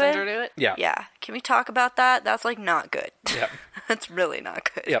passenger, do it. Yeah. Yeah. Can we talk about that? That's like not good. Yep. That's really not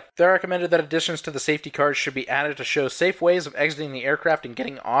good. Yep. They recommended that additions to the safety cards should be added to show safe ways of exiting the aircraft and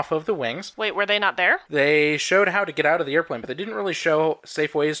getting off of the wings. Wait, were they not there? They showed how to get out of the airplane, but they didn't really show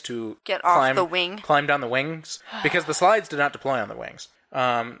safe ways to Get off the wing. Climb down the wings, because the slides did not deploy on the wings.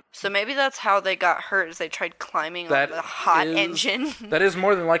 So maybe that's how they got hurt, is they tried climbing on the hot engine. That is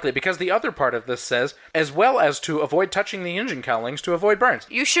more than likely, because the other part of this says, as well as to avoid touching the engine cowlings to avoid burns.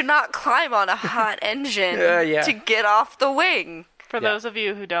 You should not climb on a hot engine Yeah. to get off the wing. For those of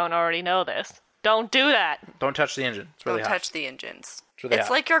you who don't already know this, don't do that. Don't touch the engine. It's really Don't hot. touch the engines. really It's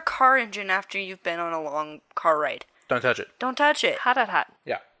hot. like your car engine after you've been on a long car ride. Don't touch it. Don't touch it. Hot.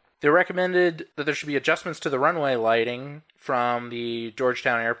 Yeah. They recommended that there should be adjustments to the runway lighting from the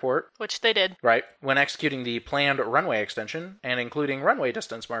Georgetown Airport, Which they did. right, when executing the planned runway extension, and including runway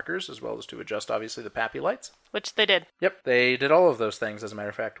distance markers, as well as to adjust, obviously, the PAPI lights. Which they did. Yep, they did all of those things, as a matter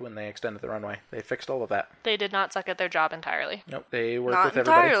of fact, when they extended the runway. They fixed all of that. They did not suck at their job entirely. Nope, they worked Not with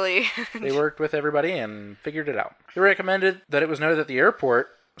everybody. entirely. They worked with everybody and figured it out. They recommended that it was noted that the airport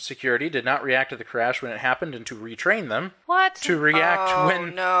security did not react to the crash when it happened and to retrain them What? to react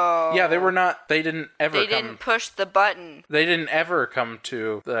when... No. Yeah, they didn't ever They come... didn't push the button. They didn't ever come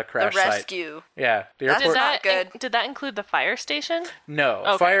to the The crash site. rescue. Yeah, the That's airport... not good. Did that include the fire station? No,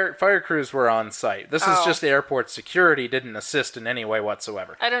 Okay. fire crews were on site. This is Oh. just the airport security didn't assist in any way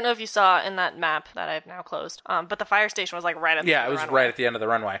whatsoever. I don't know if you saw in that map that I've now closed, but the fire station was like right at the Yeah, end it of was the runway. right at the end of the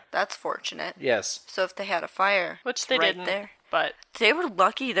runway. That's fortunate. Yes. So if they had a fire, Which it's they right didn't. there. But They were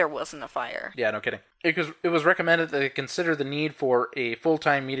lucky there wasn't a fire. Yeah, no kidding. It was recommended that they consider the need for a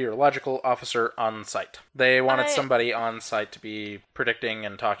full-time meteorological officer on site. They wanted somebody on site to be predicting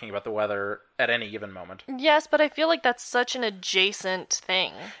and talking about the weather at any given moment. yes, but I feel like that's such an adjacent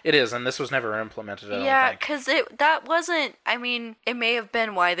thing. It is, and this was never implemented, I don't Yeah, think. because that wasn't, I mean, it may have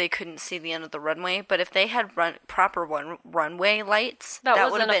been why they couldn't see the end of the runway, but if they had proper runway lights, That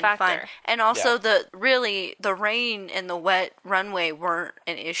would wasn't have a been fine. factor. And also, Yeah. the rain and the wet runway weren't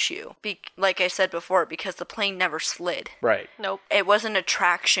an issue. Like I said before, because the plane never slid. Right. Nope. It wasn't a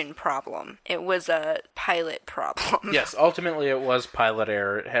traction problem. It was a pilot problem. Yes, ultimately it was pilot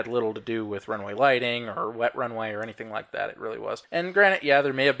error. It had little to do with runway lighting or wet runway or anything like that. It really was. And granted, yeah,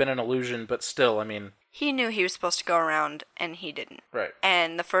 there may have been an illusion, but still, I mean, he knew he was supposed to go around, and he didn't. Right.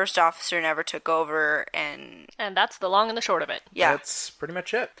 And the first officer never took over, and that's the long and the short of it. yeah, That's pretty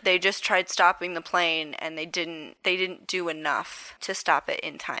much it. they just tried stopping the plane, and they didn't do enough to stop it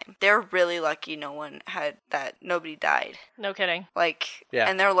in time. They're really lucky nobody died. No kidding. Yeah.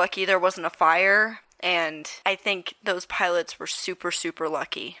 And they're lucky there wasn't a fire. And I think those pilots were super, super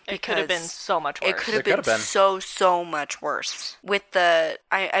lucky. It could have been so much worse. It could have It could been have been. so, so much worse. With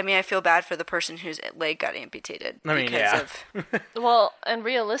I feel bad for the person whose leg got amputated. I mean, because yeah. of Well, and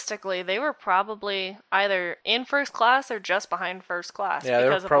realistically, they were probably either in first class or just behind first class Yeah, they were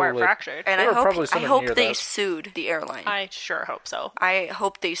because of where it probably- fractured. And They were probably I somewhere hope near they that. sued the airline. I sure hope so. I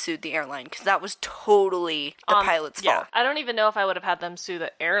hope they sued the airline, because that was totally the pilot's Yeah, fault. I don't even know if I would have had them sue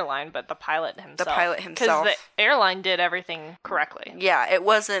the airline, but the pilot himself. pilot himself. Because the airline did everything correctly. Yeah, it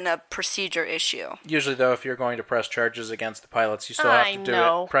wasn't a procedure issue. Usually, though, if you're going to press charges against the pilots, you still I have to do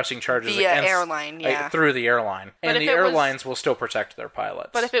know. it pressing charges Via against airline, yeah. through the airline, But and if the it was- airlines will still protect their pilots.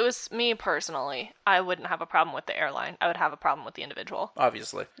 But if it was me personally, I wouldn't have a problem with the airline. I would have a problem with the individual.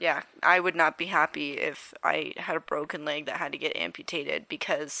 obviously, Yeah, I would not be happy if I had a broken leg that had to get amputated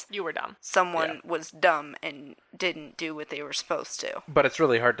because You were dumb. someone was dumb and didn't do what they were supposed to. but it's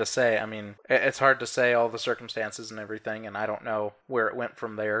really hard to say. I mean, it's hard to say all the circumstances and everything, and I don't know where it went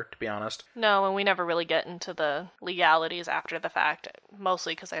from there, to be honest. No, and we never really get into the legalities after the fact,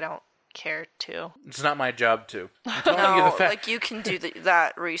 mostly because I don't care to. It's not my job to. I'm telling you the No, fa- like you can do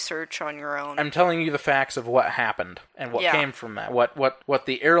that research on your own. I'm telling you the facts of what happened and what Yeah. came from that. What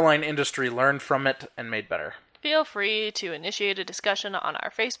the airline industry learned from it and made better. Feel free to initiate a discussion on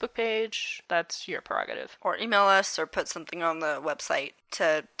our Facebook page. That's your prerogative. Or email us or put something on the website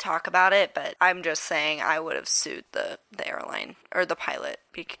to talk about it, but I'm just saying I would have sued the airline or the pilot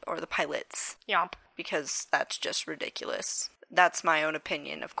or the pilots Yomp. because that's just ridiculous. That's my own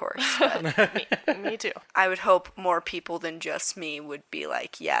opinion, of course. But Me too. I would hope more people than just me would be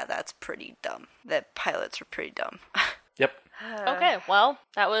like, yeah, that's pretty dumb. That pilots were pretty dumb. Yep. Okay, well,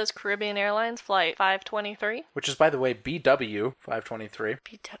 that was Caribbean Airlines Flight 523. Which is, by the way, BW 523.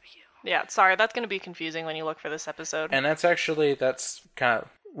 BW. Yeah, sorry, that's going to be confusing when you look for this episode. And that's kind of,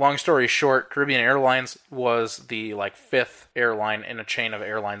 long story short, Caribbean Airlines was the fifth airline in a chain of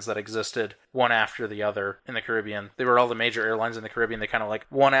airlines that existed, one after the other in the Caribbean. They were all the major airlines in the Caribbean. They kind of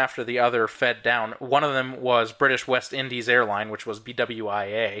one after the other fed down. One of them was British West Indies Airline, which was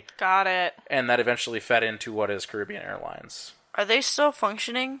BWIA, Got it. and that eventually fed into what is Caribbean Airlines. Are they still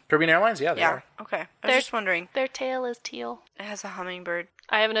functioning? Caribbean Airlines? Yeah, they are. Okay. I was just wondering. Their tail is teal. It has a hummingbird.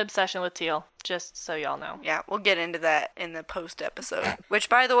 I have an obsession with teal, just so y'all know. Yeah, we'll get into that in the post episode. Which,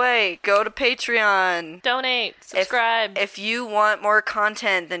 by the way, go to Patreon. Donate, subscribe. If you want more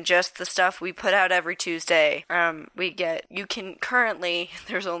content than just the stuff we put out every Tuesday,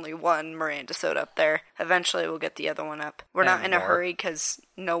 there's only one Miranda Soda up there. Eventually we'll get the other one up. We're not in a more. hurry because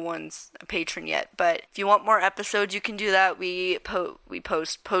no one's a patron yet. But if you want more episodes, you can do that. We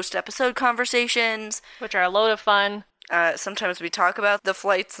post post-episode conversations. which are a load of fun. Sometimes we talk about the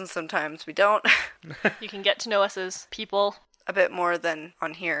flights and sometimes we don't. You can get to know us as people. A bit more than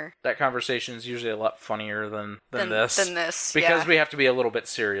on here. That conversation is usually a lot funnier than this. Than this, Because yeah. we have to be a little bit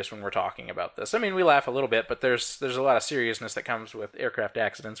serious when we're talking about this. I mean, we laugh a little bit, but there's a lot of seriousness that comes with aircraft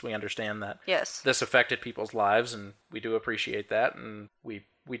accidents. We understand that Yes. this affected people's lives, and we do appreciate that, and we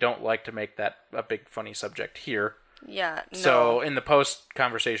don't like to make that a big funny subject here. Yeah, no. So in the post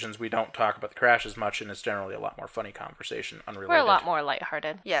conversations, we don't talk about the crash as much, and it's generally a lot more funny conversation, unrelated. We're a lot more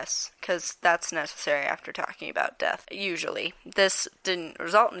lighthearted. Yes, because that's necessary after talking about death. Usually. This didn't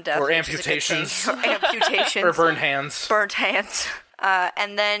result in death. Or which is a good amputations. thing. Or amputations. Or burned hands. Burnt hands.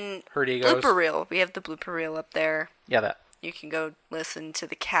 And then Hurt egos. blooper reel. We have the blooper reel up there. Yeah, that. You can go listen to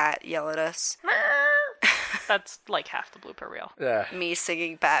the cat yell at us. That's like half the blooper reel. Me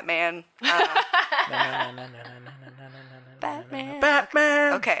singing Batman. Batman.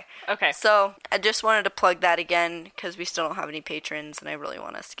 Batman! Okay. Okay. So I just wanted to plug that again because we still don't have any patrons and I really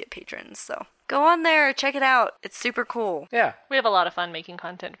want us to get patrons. So go on there, check it out. It's super cool. Yeah. We have a lot of fun making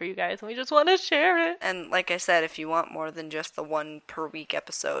content for you guys, and we just want to share it. And like I said, if you want more than just the one per week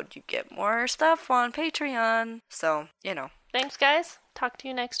episode, you get more stuff on Patreon. So, Thanks, guys. Talk to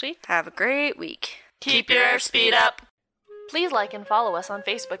you next week. have a great week. Keep your airspeed up. Please like and follow us on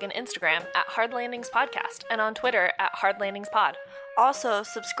Facebook and Instagram at Hard Landings Podcast and on Twitter at Hard Landings Pod. Also,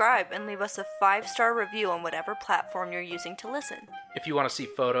 subscribe and leave us a 5-star review on whatever platform you're using to listen. If you want to see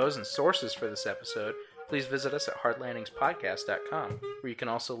photos and sources for this episode, please visit us at hardlandingspodcast.com, where you can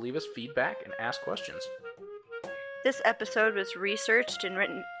also leave us feedback and ask questions. This episode was researched and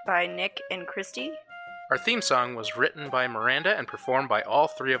written by Nick and Christy. Our theme song was written by Miranda and performed by all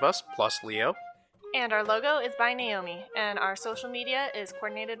three of us, plus Leo. And our logo is by Naomi, and our social media is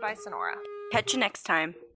coordinated by Sonora. Catch you next time.